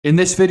In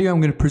this video,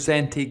 I'm going to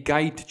present a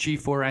guide to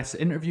G4S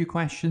interview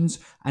questions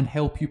and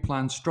help you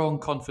plan strong,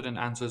 confident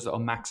answers that will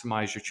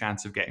maximize your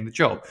chance of getting the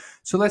job.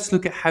 So let's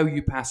look at how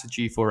you pass a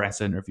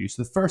G4S interview.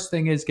 So the first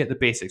thing is get the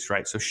basics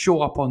right. So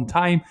show up on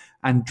time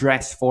and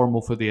dress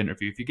formal for the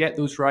interview. If you get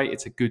those right,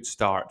 it's a good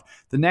start.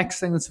 The next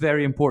thing that's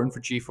very important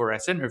for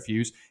G4S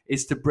interviews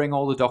is to bring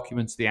all the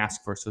documents they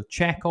ask for. So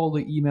check all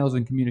the emails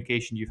and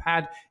communication you've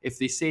had. If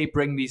they say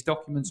bring these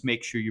documents,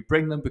 make sure you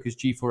bring them, because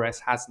G4S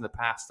has in the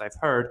past, I've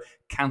heard,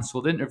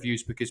 cancelled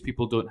interviews because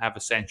people don't have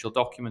essential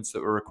documents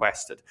that were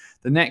requested.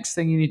 The next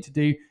thing you need to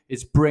do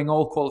is bring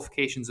all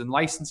qualifications and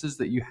licenses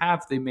that you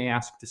have. They may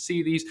ask to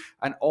see these,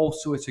 and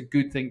also it's a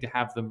good thing to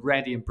have them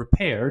ready and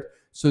prepared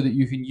so that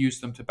you can use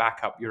them to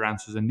back up your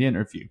answers in the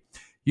interview.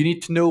 You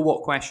need to know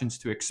what questions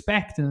to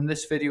expect, and in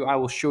this video I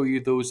will show you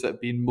those that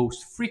have been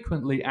most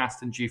frequently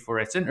asked in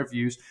G4S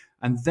interviews.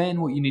 And then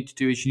what you need to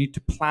do is you need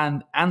to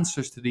plan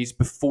answers to these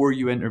before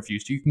you interview,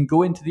 so you can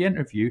go into the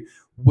interview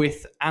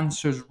with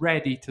answers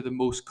ready to the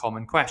most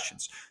common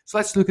questions. So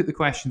let's look at the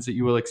questions that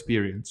you will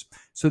experience.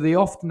 So they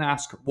often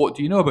ask, what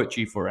do you know about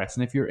G4S?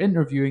 And if you're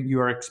interviewing, you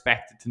are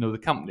expected to know the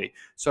company.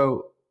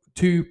 So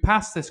to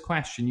pass this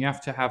question, you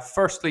have to have,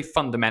 firstly,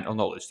 fundamental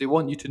knowledge. They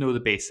want you to know the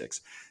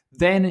basics.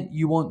 Then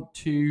you want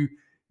to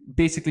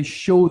basically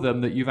show them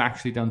that you've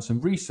actually done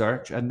some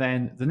research. And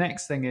then the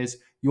next thing is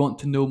you want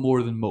to know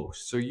more than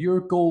most. So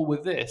your goal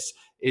with this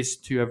is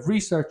to have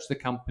researched the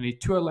company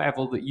to a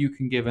level that you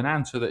can give an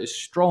answer that is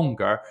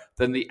stronger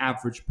than the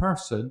average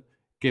person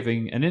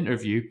giving an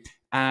interview.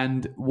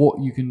 And what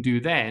you can do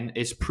then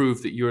is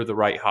prove that you're the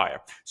right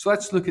hire. So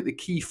let's look at the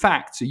key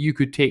facts that you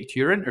could take to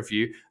your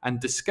interview and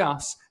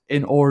discuss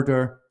in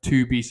order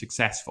to be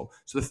successful.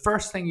 So the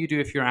first thing you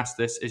do if you're asked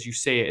this is you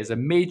say it is a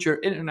major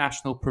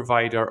international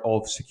provider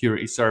of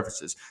security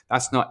services.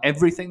 That's not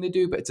everything they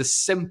do, but it's a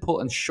simple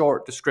and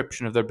short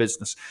description of their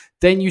business.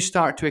 Then you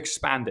start to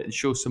expand it and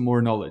show some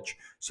more knowledge.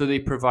 So they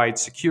provide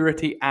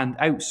security and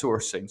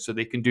outsourcing. So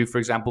they can do, for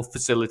example,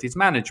 facilities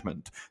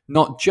management.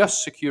 Not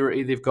just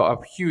security, they've got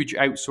a huge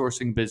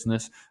outsourcing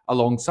business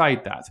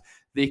alongside that.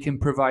 They can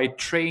provide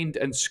trained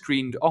and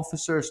screened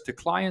officers to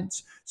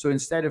clients. So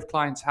instead of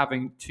clients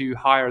having to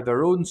hire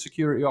their own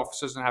security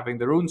officers and having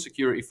their own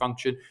security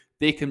function,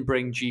 they can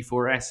bring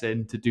G4S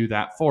in to do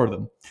that for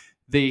them.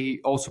 They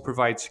also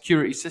provide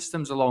security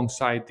systems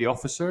alongside the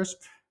officers,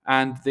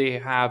 and they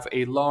have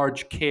a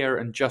large care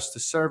and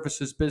justice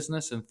services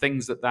business. And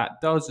things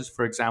that does is,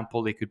 for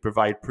example, they could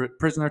provide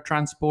prisoner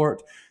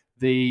transport.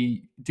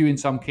 They do, in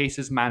some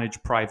cases,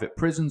 manage private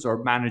prisons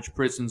or manage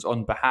prisons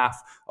on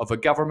behalf of a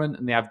government,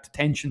 and they have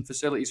detention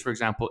facilities. For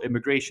example,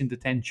 immigration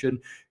detention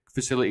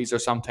facilities are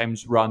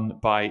sometimes run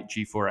by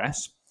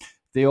G4S.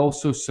 They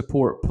also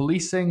support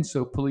policing,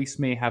 so police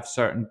may have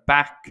certain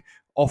back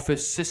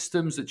office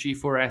systems that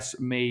G4S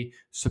may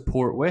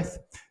support with.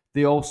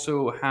 They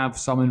also have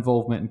some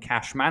involvement in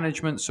cash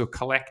management, so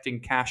collecting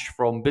cash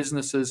from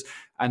businesses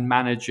and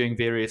managing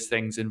various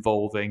things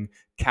involving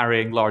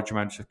carrying large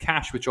amounts of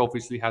cash, which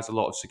obviously has a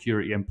lot of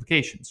security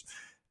implications.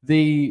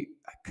 They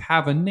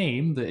have a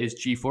name that is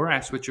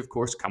G4S, which of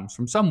course comes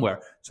from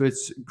somewhere. So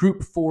it's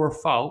Group 4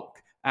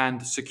 Falk and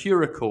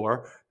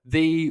Securicore.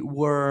 They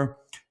were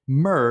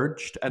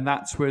merged, and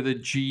that's where the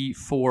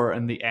G4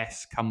 and the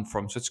S come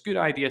from. So it's a good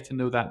idea to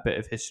know that bit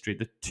of history.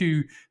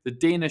 The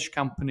Danish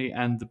company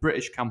and the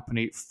British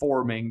company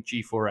forming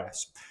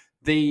G4S.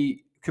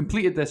 They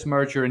completed this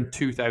merger in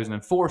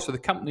 2004. So the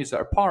companies that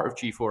are part of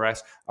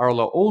G4S are a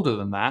lot older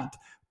than that,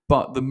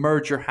 but the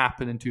merger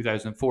happened in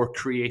 2004,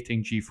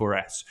 creating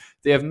G4S.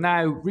 They have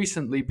now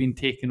recently been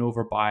taken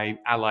over by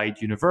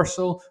Allied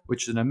Universal,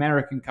 which is an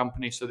American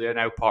company, so they are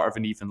now part of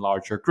an even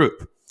larger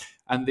group.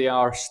 And they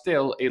are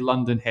still a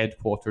London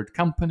headquartered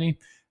company,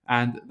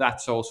 and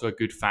that's also a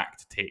good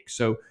fact to take.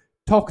 So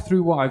talk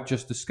through what I've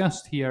just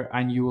discussed here,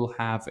 and you will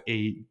have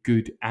a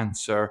good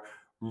answer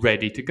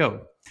ready to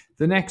go.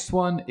 The next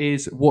one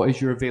is, what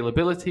is your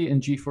availability?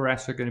 And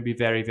G4S are going to be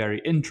very,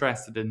 very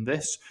interested in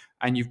this,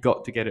 and you've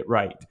got to get it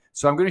right.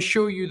 So I'm going to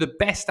show you the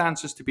best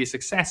answers to be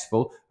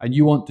successful, and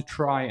you want to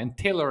try and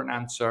tailor an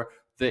answer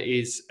that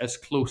is as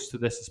close to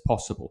this as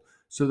possible.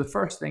 So the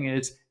first thing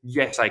is,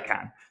 yes, I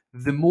can.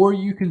 The more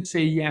you can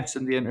say yes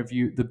in the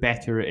interview, the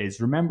better it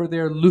is. Remember,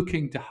 they're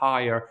looking to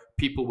hire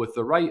people with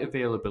the right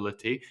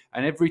availability,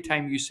 and every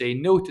time you say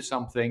no to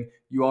something,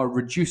 you are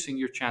reducing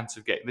your chance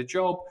of getting the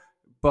job.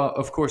 But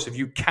of course, if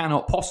you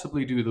cannot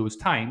possibly do those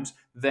times,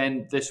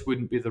 then this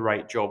wouldn't be the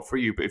right job for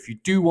you. But if you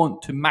do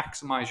want to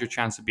maximize your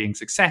chance of being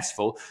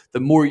successful,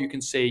 the more you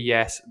can say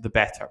yes, the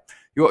better.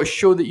 You want to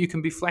show that you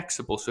can be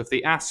flexible. So if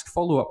they ask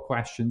follow-up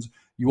questions,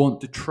 you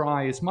want to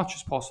try as much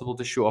as possible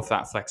to show off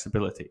that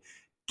flexibility.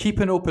 Keep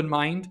an open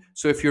mind.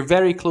 So if you're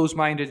very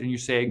close-minded and you're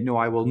saying, no,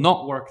 I will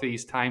not work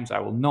these times, I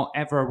will not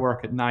ever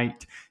work at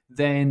night,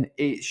 then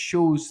it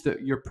shows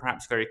that you're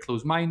perhaps very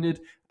close-minded,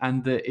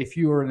 and that if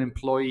you are an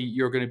employee,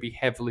 you're going to be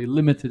heavily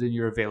limited in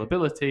your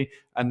availability,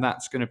 and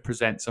that's going to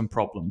present some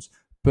problems.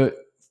 But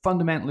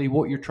fundamentally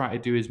what you're trying to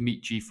do is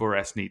meet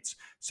G4S needs.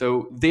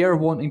 So they're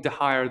wanting to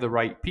hire the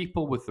right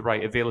people with the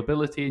right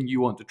availability, and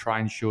you want to try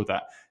and show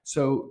that.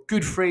 So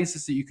good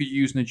phrases that you could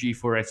use in a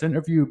G4S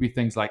interview would be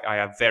things like, I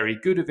have very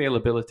good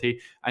availability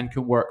and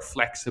can work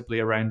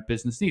flexibly around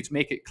business needs.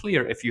 Make it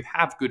clear if you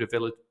have good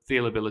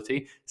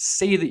availability,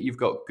 say that you've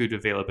got good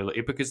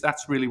availability, because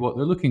that's really what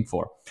they're looking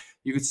for.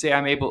 You could say,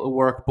 I'm able to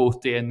work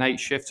both day and night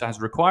shifts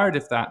as required,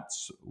 if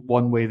that's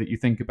one way that you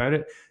think about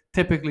it.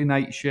 Typically,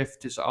 night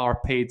shifts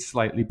are paid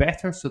slightly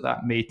better, so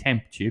that may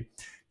tempt you.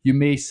 You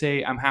may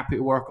say, I'm happy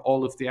to work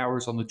all of the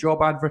hours on the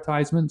job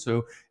advertisement.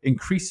 So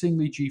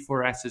increasingly,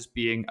 G4S is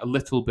being a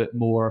little bit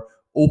more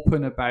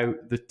open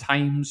about the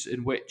times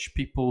in which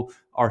people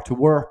are to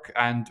work,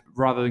 and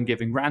rather than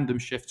giving random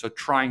shifts, are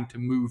trying to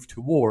move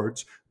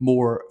towards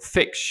more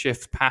fixed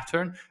shift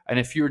pattern. And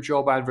if your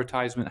job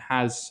advertisement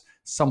has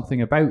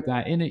something about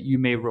that in it, you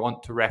may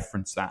want to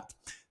reference that.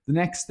 The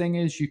next thing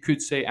is you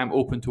could say, I'm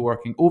open to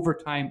working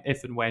overtime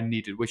if and when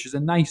needed, which is a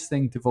nice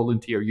thing to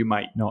volunteer. You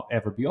might not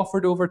ever be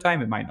offered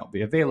overtime. It might not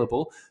be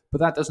available,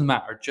 but that doesn't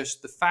matter.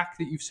 Just the fact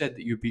that you've said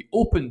that you'd be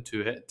open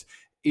to it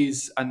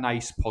is a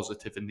nice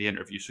positive in the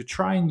interview. So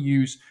try and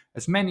use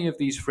as many of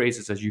these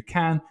phrases as you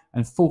can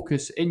and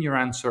focus in your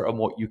answer on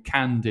what you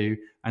can do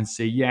and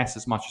say yes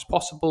as much as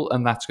possible,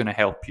 and that's going to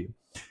help you.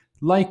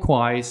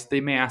 Likewise,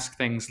 they may ask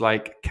things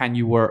like, can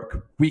you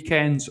work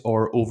weekends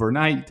or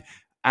overnight?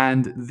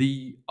 And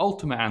the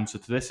ultimate answer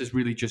to this is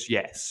really just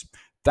yes.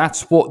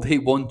 That's what they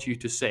want you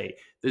to say.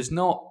 There's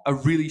not a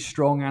really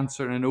strong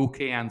answer and an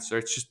okay answer.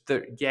 It's just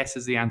that yes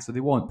is the answer they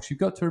want. Because you've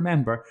got to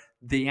remember,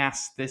 they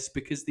ask this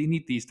because they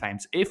need these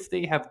times. If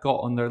they have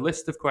got on their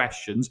list of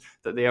questions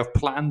that they have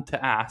planned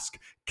to ask,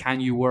 can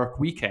you work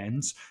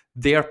weekends?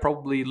 They are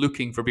probably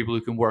looking for people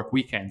who can work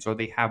weekends, or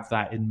they have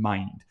that in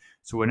mind.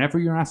 So whenever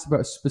you're asked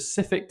about a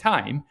specific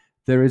time,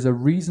 there is a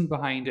reason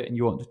behind it, and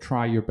you want to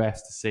try your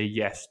best to say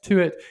yes to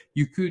it.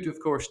 You could, of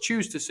course,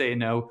 choose to say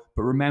no,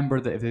 but remember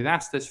that if they've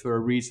asked this for a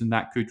reason,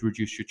 that could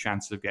reduce your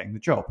chances of getting the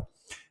job.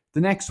 The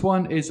next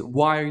one is,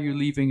 why are you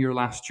leaving your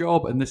last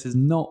job? And this is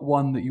not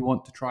one that you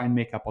want to try and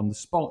make up on the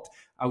spot.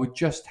 I would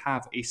just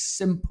have a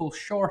simple,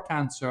 short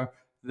answer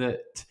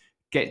that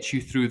gets you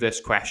through this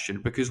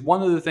question, because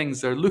one of the things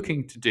they're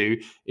looking to do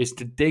is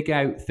to dig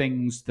out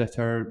things that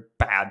are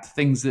bad,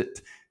 things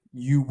that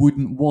you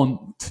wouldn't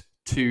want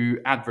to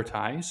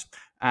advertise,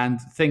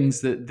 and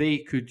things that they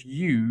could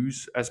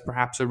use as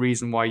perhaps a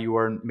reason why you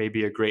weren't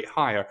maybe a great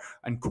hire.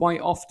 And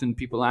quite often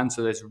people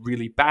answer this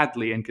really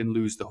badly and can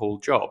lose the whole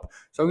job.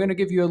 So I'm going to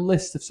give you a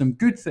list of some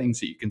good things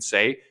that you can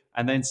say,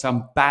 and then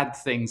some bad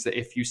things that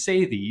if you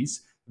say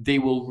these, they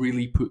will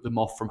really put them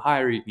off from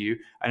hiring you.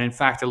 And in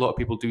fact, a lot of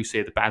people do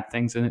say the bad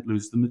things and it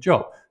loses them the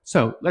job.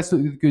 So let's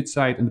look at the good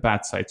side and the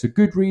bad side. So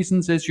good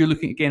reasons is you're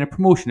looking to gain a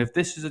promotion. If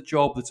this is a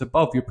job that's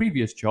above your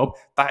previous job,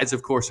 that is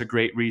of course a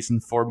great reason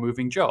for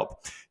moving job.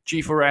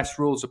 G4S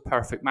role's a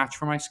perfect match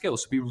for my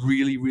skills. So be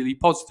really, really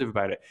positive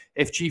about it.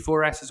 If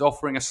G4S is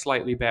offering a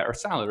slightly better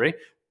salary,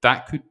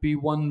 that could be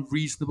one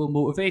reasonable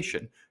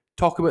motivation.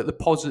 Talk about the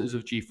positives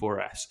of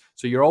G4S.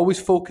 So you're always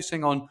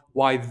focusing on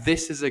why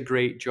this is a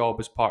great job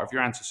as part of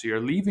your answer. So you're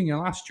leaving your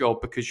last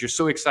job because you're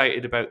so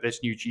excited about this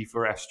new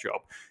G4S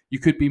job. You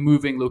could be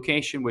moving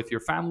location with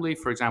your family.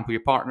 For example,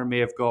 your partner may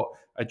have got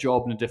a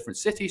job in a different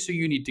city, so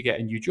you need to get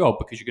a new job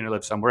because you're going to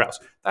live somewhere else.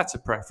 That's a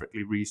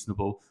perfectly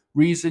reasonable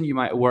reason. You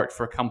might have worked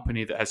for a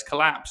company that has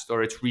collapsed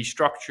or it's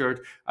restructured,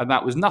 and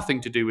that was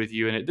nothing to do with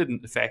you, and it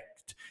didn't affect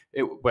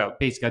it. Well,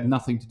 basically had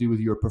nothing to do with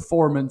your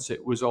performance.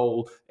 It was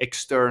all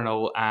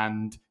external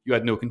and you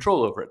had no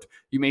control over it.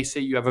 You may say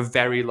you have a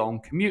very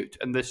long commute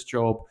and this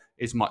job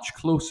is much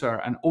closer,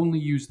 and only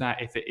use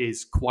that if it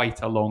is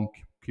quite a long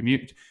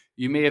commute.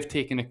 You may have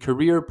taken a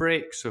career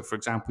break. So for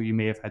example, you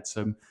may have had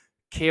some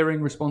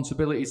caring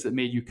responsibilities that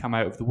made you come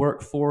out of the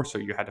workforce, or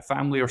you had a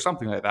family or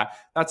something like that.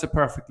 That's a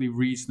perfectly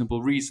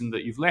reasonable reason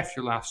that you've left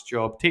your last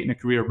job, taken a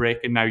career break,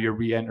 and now you're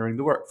re-entering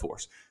the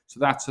workforce. So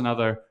that's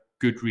another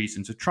good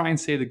reason. So try and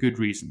say the good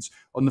reasons.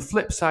 On the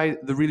flip side,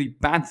 the really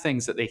bad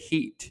things that they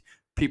hate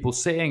people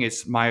saying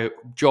is, my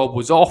job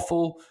was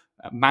awful,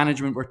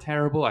 management were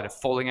terrible, I had a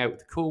falling out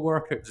with a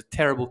co-worker, it was a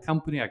terrible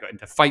company, I got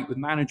into a fight with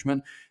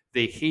management,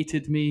 they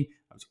hated me,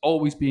 I was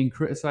always being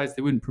criticized,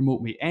 they wouldn't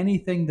promote me.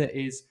 Anything that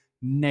is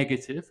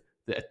negative,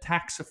 that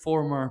attacks a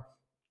former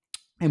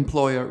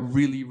employer,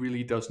 really,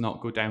 really does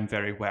not go down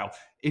very well.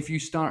 If you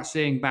start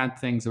saying bad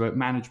things about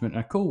management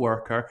and a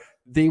co-worker,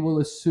 they will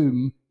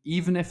assume,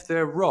 even if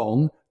they're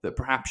wrong, that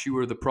perhaps you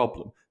were the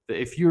problem.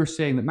 That if you're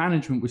saying that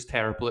management was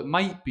terrible, it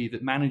might be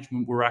that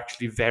management were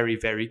actually very,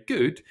 very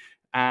good,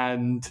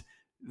 and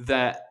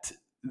that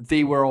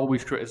they were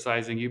always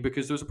criticizing you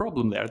because there was a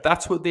problem there.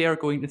 That's what they are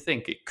going to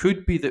think. It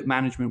could be that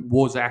management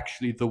was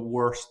actually the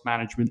worst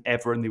management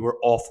ever and they were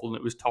awful and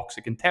it was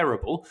toxic and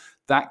terrible.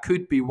 That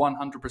could be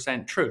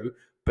 100% true.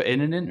 But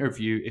in an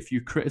interview, if you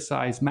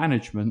criticize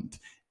management,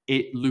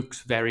 it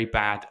looks very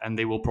bad, and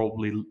they will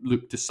probably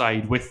look to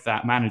side with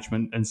that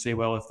management and say,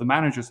 well, if the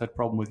managers had a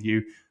problem with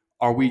you,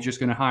 are we just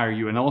going to hire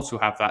you and also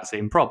have that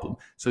same problem?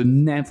 So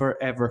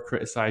never ever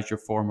criticize your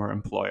former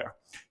employer.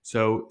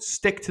 So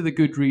stick to the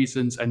good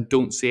reasons and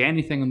don't say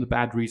anything on the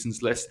bad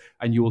reasons list,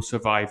 and you will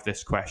survive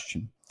this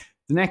question.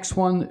 The next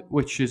one,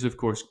 which is of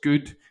course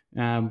good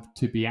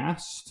to be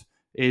asked,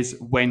 is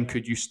when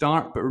could you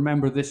start? But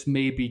remember, this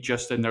may be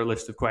just in their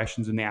list of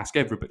questions and they ask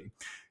everybody.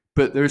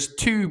 But there's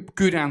two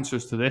good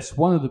answers to this.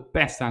 One of the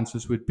best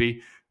answers would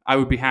be, I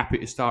would be happy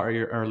to start at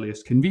your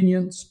earliest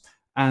convenience.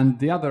 And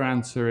the other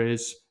answer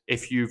is,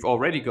 if you've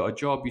already got a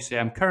job, you say,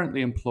 I'm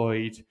currently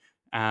employed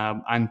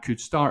and could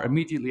start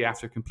immediately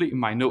after completing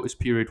my notice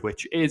period,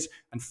 which is,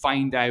 and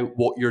find out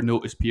what your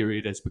notice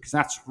period is, because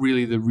that's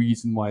really the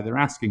reason why they're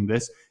asking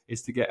this,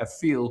 is to get a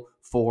feel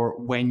for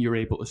when you're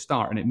able to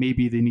start. And it may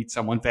be they need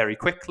someone very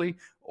quickly,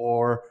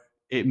 or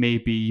it may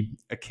be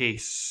a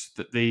case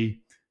that they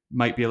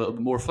might be a little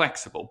bit more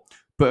flexible.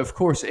 But of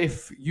course,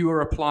 if you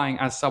are applying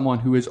as someone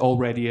who is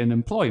already in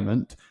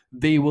employment,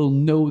 they will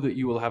know that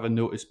you will have a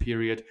notice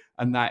period,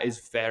 and that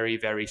is very,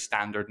 very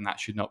standard, and that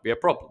should not be a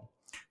problem.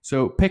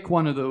 So pick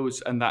one of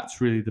those, and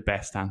that's really the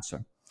best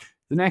answer.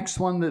 The next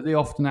one that they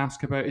often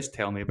ask about is,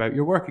 tell me about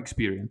your work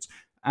experience.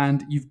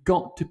 And you've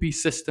got to be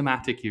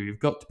systematic here. You've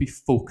got to be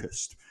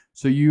focused.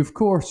 So you, of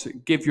course,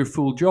 give your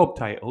full job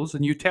titles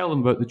and you tell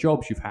them about the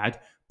jobs you've had,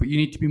 but you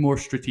need to be more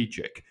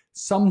strategic.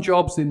 Some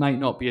jobs they might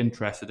not be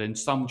interested in.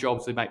 Some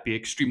jobs they might be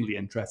extremely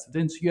interested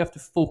in. So you have to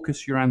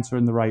focus your answer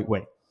in the right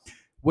way.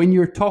 When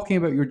you're talking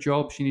about your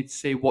jobs, you need to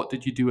say, what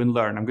did you do and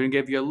learn? I'm going to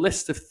give you a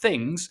list of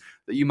things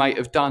that you might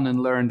have done and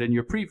learned in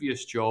your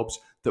previous jobs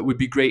that would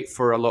be great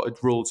for a lot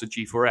of roles at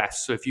G4S.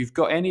 So if you've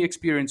got any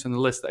experience on the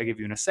list that I give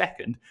you in a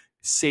second,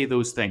 say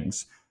those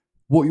things.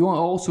 What you want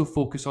to also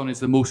focus on is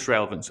the most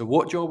relevant. So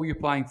what job were you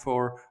applying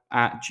for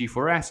at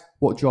G4S?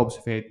 What jobs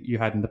have you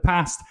had in the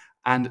past?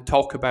 And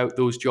talk about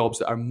those jobs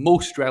that are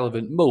most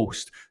relevant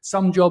most.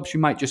 Some jobs you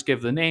might just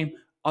give the name.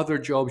 Other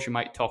jobs you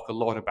might talk a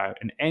lot about.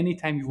 And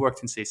anytime you've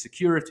worked in, say,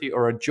 security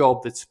or a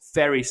job that's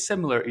very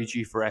similar to a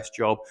G4S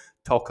job,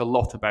 talk a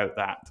lot about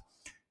that.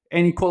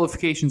 Any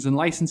qualifications and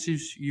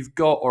licenses you've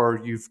got or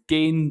you've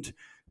gained,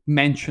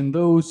 mention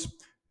those.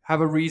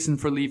 Have a reason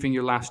for leaving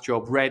your last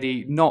job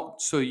ready,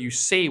 not so you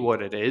say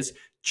what it is,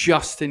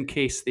 just in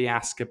case they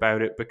ask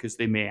about it, because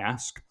they may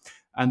ask.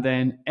 And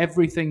then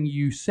everything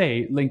you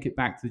say, link it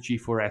back to the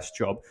G4S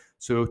job.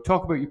 So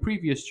talk about your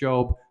previous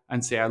job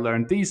and say, I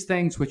learned these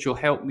things, which will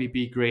help me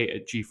be great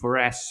at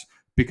G4S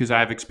because I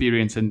have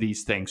experience in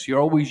these things. So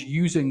you're always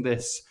using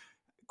this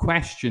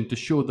question to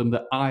show them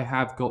that I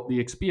have got the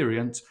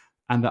experience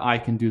and that I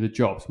can do the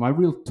job. So my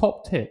real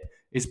top tip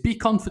is be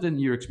confident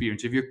in your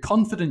experience. If you're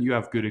confident you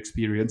have good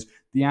experience,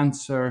 the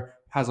answer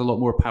has a lot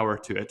more power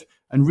to it.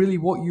 And really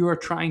what you are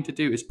trying to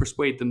do is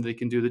persuade them they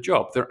can do the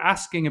job. They're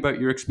asking about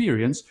your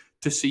experience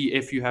to see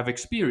if you have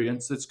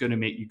experience that's going to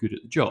make you good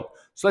at the job.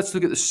 So let's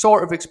look at the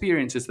sort of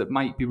experiences that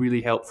might be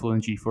really helpful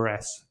in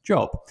G4S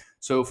job.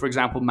 So for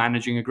example,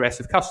 managing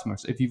aggressive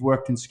customers. If you've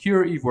worked in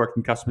security, you've worked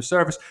in customer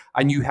service,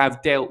 and you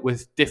have dealt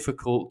with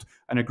difficult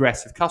and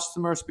aggressive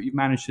customers, but you've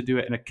managed to do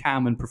it in a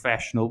calm and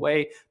professional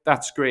way,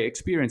 that's great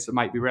experience that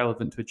might be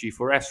relevant to a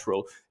G4S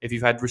role. If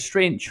you've had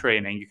restraint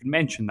training, you can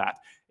mention that.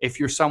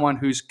 If you're someone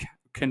who's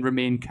can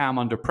remain calm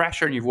under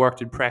pressure and you've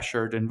worked in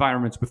pressured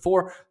environments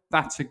before,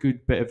 that's a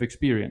good bit of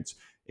experience.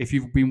 If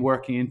you've been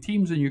working in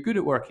teams and you're good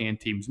at working in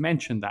teams,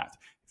 mention that.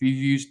 If you've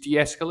used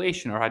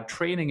de-escalation or had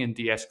training in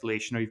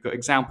de-escalation, or you've got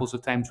examples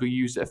of times where you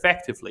used it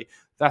effectively,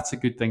 that's a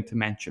good thing to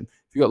mention.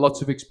 If you've got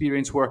lots of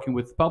experience working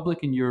with the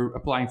public and you're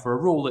applying for a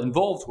role that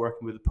involves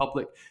working with the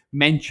public,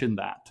 mention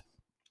that.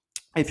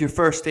 If you're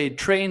first aid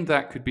trained,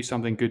 that could be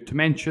something good to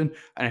mention.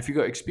 And if you've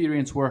got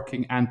experience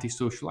working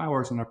antisocial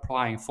hours and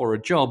applying for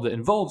a job that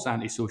involves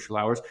antisocial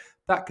hours,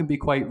 that can be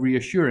quite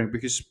reassuring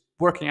because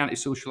working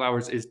antisocial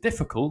hours is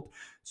difficult.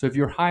 So if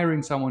you're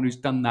hiring someone who's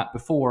done that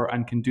before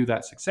and can do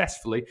that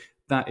successfully,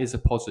 that is a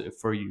positive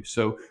for you.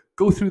 So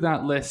go through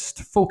that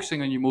list,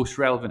 focusing on your most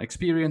relevant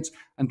experience,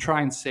 and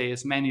try and say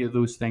as many of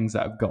those things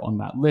that I've got on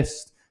that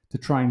list to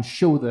try and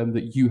show them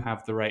that you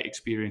have the right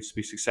experience to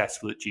be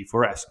successful at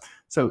G4S.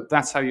 So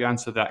that's how you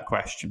answer that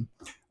question.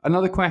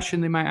 Another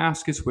question they might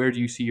ask is, where do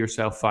you see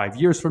yourself 5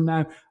 years from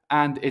now?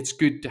 And it's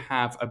good to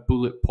have a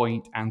bullet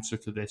point answer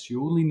to this.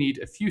 You only need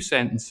a few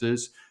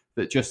sentences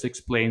that just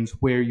explains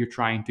where you're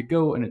trying to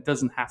go, and it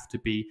doesn't have to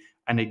be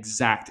an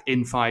exact,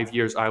 in 5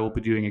 years I will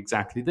be doing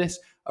exactly this.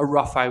 A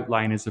rough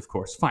outline is, of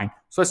course, fine.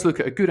 So let's look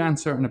at a good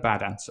answer and a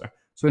bad answer.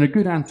 So in a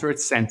good answer,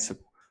 it's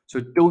sensible. So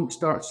don't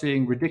start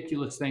saying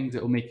ridiculous things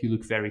that will make you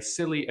look very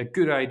silly. A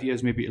good idea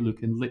is maybe to look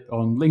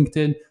on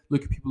LinkedIn,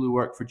 look at people who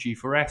work for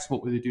G4S.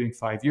 What were they doing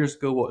 5 years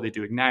ago? What are they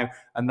doing now?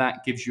 And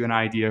that gives you an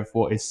idea of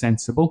what is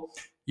sensible.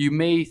 You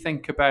may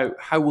think about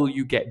how will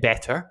you get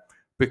better?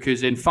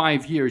 Because in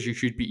 5 years, you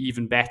should be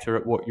even better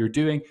at what you're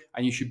doing,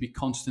 and you should be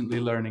constantly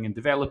learning and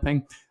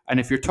developing.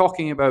 And if you're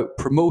talking about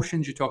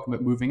promotions, you're talking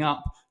about moving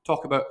up,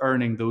 talk about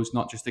earning those,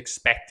 not just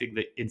expecting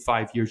that in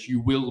 5 years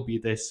you will be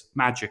this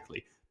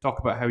magically. Talk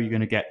about how you're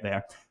going to get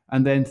there.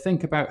 And then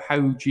think about how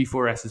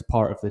G4S is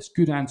part of this.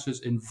 Good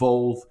answers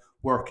involve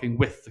working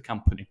with the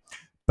company.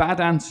 Bad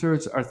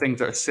answers are things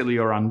that are silly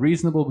or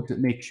unreasonable because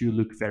it makes you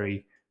look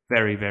very,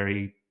 very,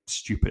 very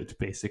stupid,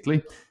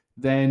 basically.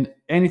 Then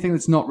anything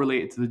that's not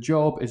related to the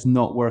job is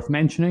not worth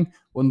mentioning.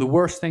 One of the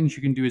worst things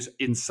you can do is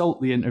insult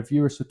the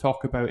interviewer. So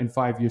talk about in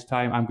 5 years'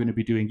 time, I'm going to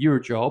be doing your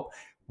job,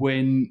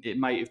 when it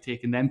might have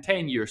taken them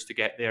 10 years to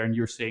get there and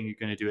you're saying you're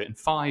going to do it in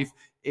 5.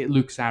 It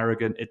looks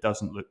arrogant. It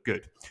doesn't look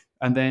good.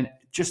 And then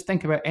just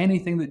think about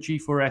anything that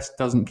G4S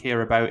doesn't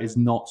care about is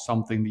not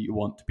something that you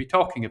want to be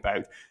talking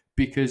about,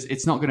 because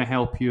it's not going to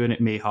help you and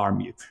it may harm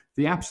you.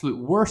 The absolute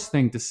worst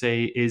thing to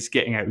say is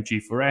getting out of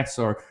G4S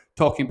or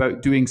talking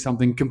about doing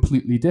something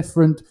completely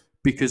different,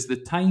 because the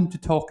time to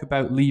talk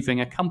about leaving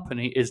a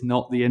company is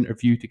not the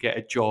interview to get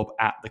a job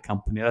at the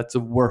company. That's the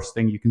worst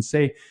thing you can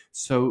say.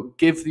 So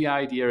give the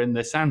idea in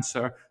this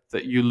answer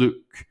that you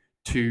look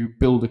to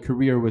build a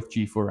career with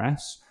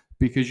G4S,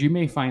 because you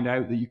may find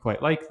out that you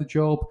quite like the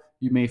job,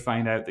 you may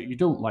find out that you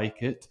don't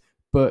like it,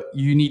 but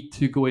you need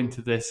to go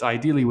into this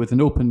ideally with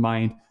an open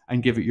mind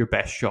and give it your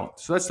best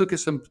shot. So let's look at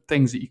some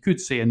things that you could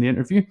say in the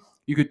interview.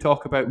 You could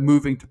talk about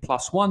moving to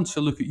 +1.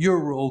 So look at your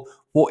role.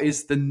 What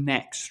is the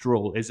next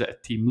role? Is it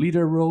a team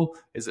leader role?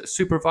 Is it a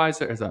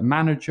supervisor? Is it a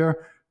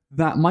manager?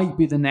 That might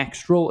be the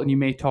next role, and you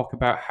may talk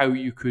about how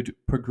you could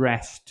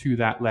progress to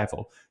that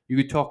level. You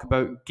could talk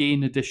about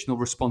gain additional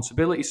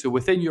responsibility. So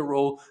within your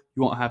role,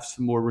 you want to have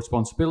some more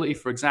responsibility.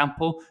 For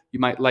example, you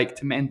might like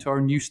to mentor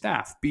new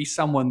staff. Be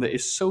someone that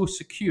is so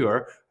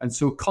secure and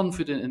so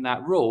confident in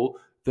that role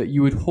that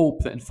you would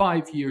hope that in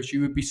 5 years you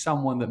would be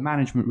someone that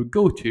management would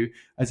go to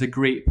as a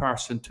great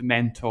person to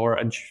mentor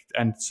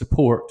and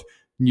support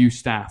new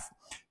staff.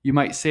 You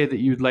might say that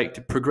you'd like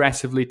to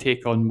progressively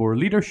take on more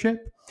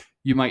leadership.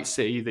 You might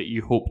say that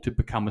you hope to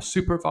become a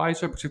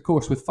supervisor, because of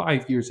course with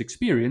 5 years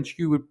experience,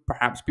 you would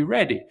perhaps be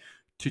ready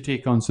to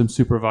take on some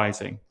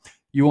supervising.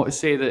 You want to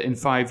say that in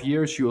 5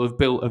 years, you will have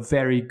built a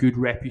very good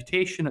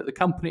reputation at the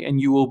company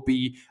and you will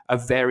be a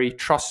very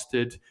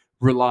trusted,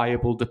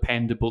 reliable,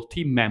 dependable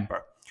team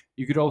member.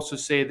 You could also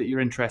say that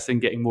you're interested in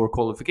getting more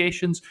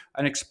qualifications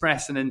and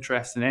express an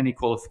interest in any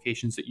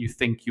qualifications that you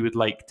think you would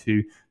like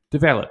to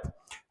develop.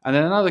 And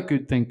then another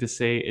good thing to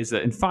say is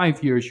that in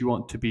 5 years, you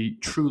want to be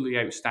truly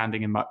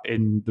outstanding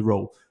in the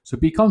role. So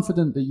be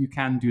confident that you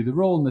can do the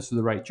role and this is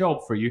the right job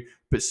for you,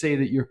 but say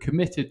that you're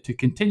committed to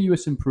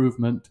continuous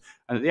improvement.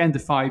 And at the end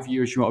of 5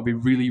 years, you want to be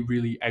really,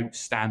 really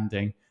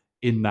outstanding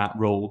in that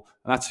role.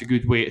 And that's a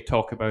good way to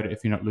talk about it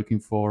if you're not looking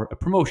for a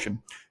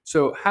promotion.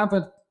 So have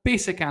a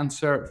basic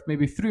answer,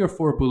 maybe 3 or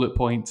 4 bullet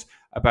points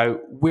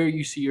about where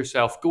you see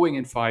yourself going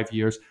in 5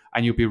 years,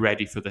 and you'll be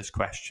ready for this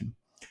question.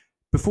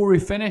 Before we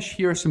finish,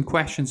 here are some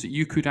questions that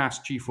you could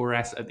ask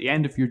G4S at the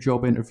end of your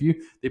job interview.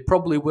 They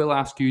probably will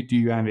ask you, do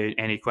you have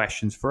any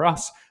questions for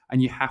us?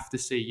 And you have to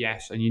say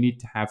yes, and you need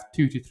to have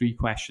 2 to 3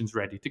 questions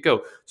ready to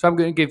go. So I'm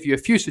going to give you a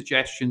few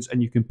suggestions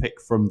and you can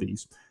pick from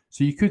these.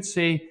 So you could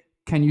say,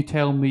 can you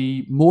tell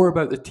me more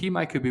about the team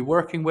I could be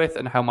working with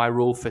and how my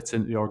role fits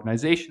into the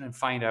organization, and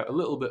find out a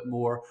little bit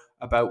more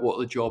about what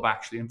the job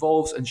actually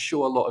involves and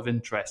show a lot of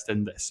interest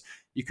in this.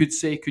 You could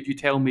say, could you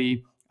tell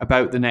me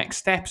about the next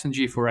steps in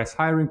G4S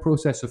hiring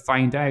process? So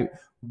find out,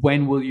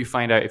 when will you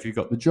find out if you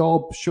got the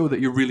job? Show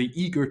that you're really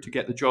eager to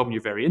get the job and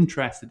you're very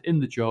interested in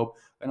the job.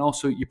 And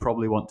also you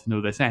probably want to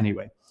know this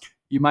anyway.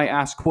 You might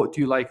ask, what do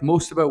you like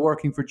most about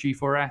working for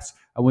G4S?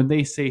 And when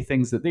they say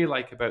things that they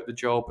like about the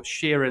job,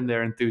 share in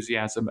their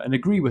enthusiasm and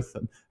agree with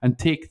them, and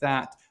take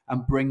that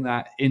and bring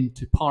that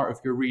into part of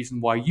your reason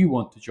why you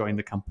want to join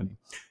the company.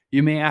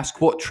 You may ask,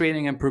 what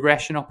training and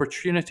progression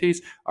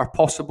opportunities are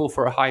possible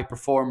for a high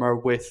performer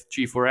with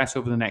G4S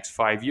over the next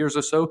 5 years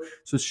or so.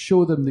 So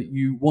show them that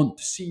you want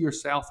to see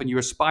yourself and you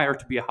aspire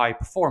to be a high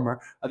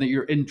performer, and that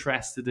you're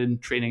interested in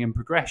training and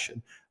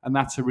progression. And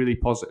that's a really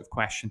positive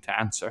question to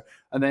answer.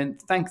 And then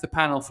thank the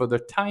panel for their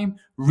time,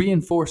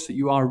 reinforce that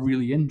you are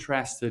really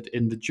interested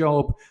in the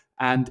job,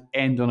 and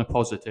end on a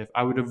positive.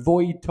 I would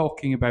avoid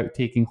talking about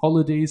taking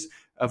holidays,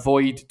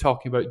 avoid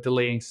talking about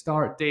delaying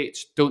start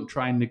dates, don't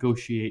try and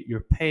negotiate your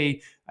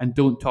pay, and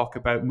don't talk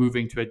about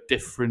moving to a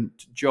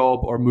different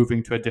job or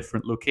moving to a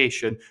different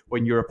location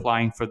when you're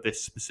applying for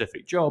this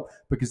specific job,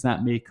 because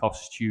that may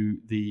cost you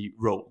the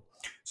role.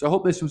 So I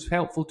hope this was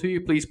helpful to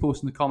you. Please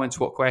post in the comments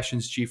what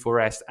questions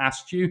G4S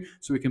asked you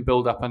so we can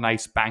build up a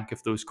nice bank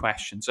of those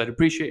questions. I'd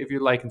appreciate if you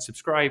like and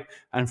subscribe.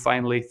 And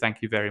finally,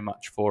 thank you very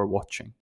much for watching.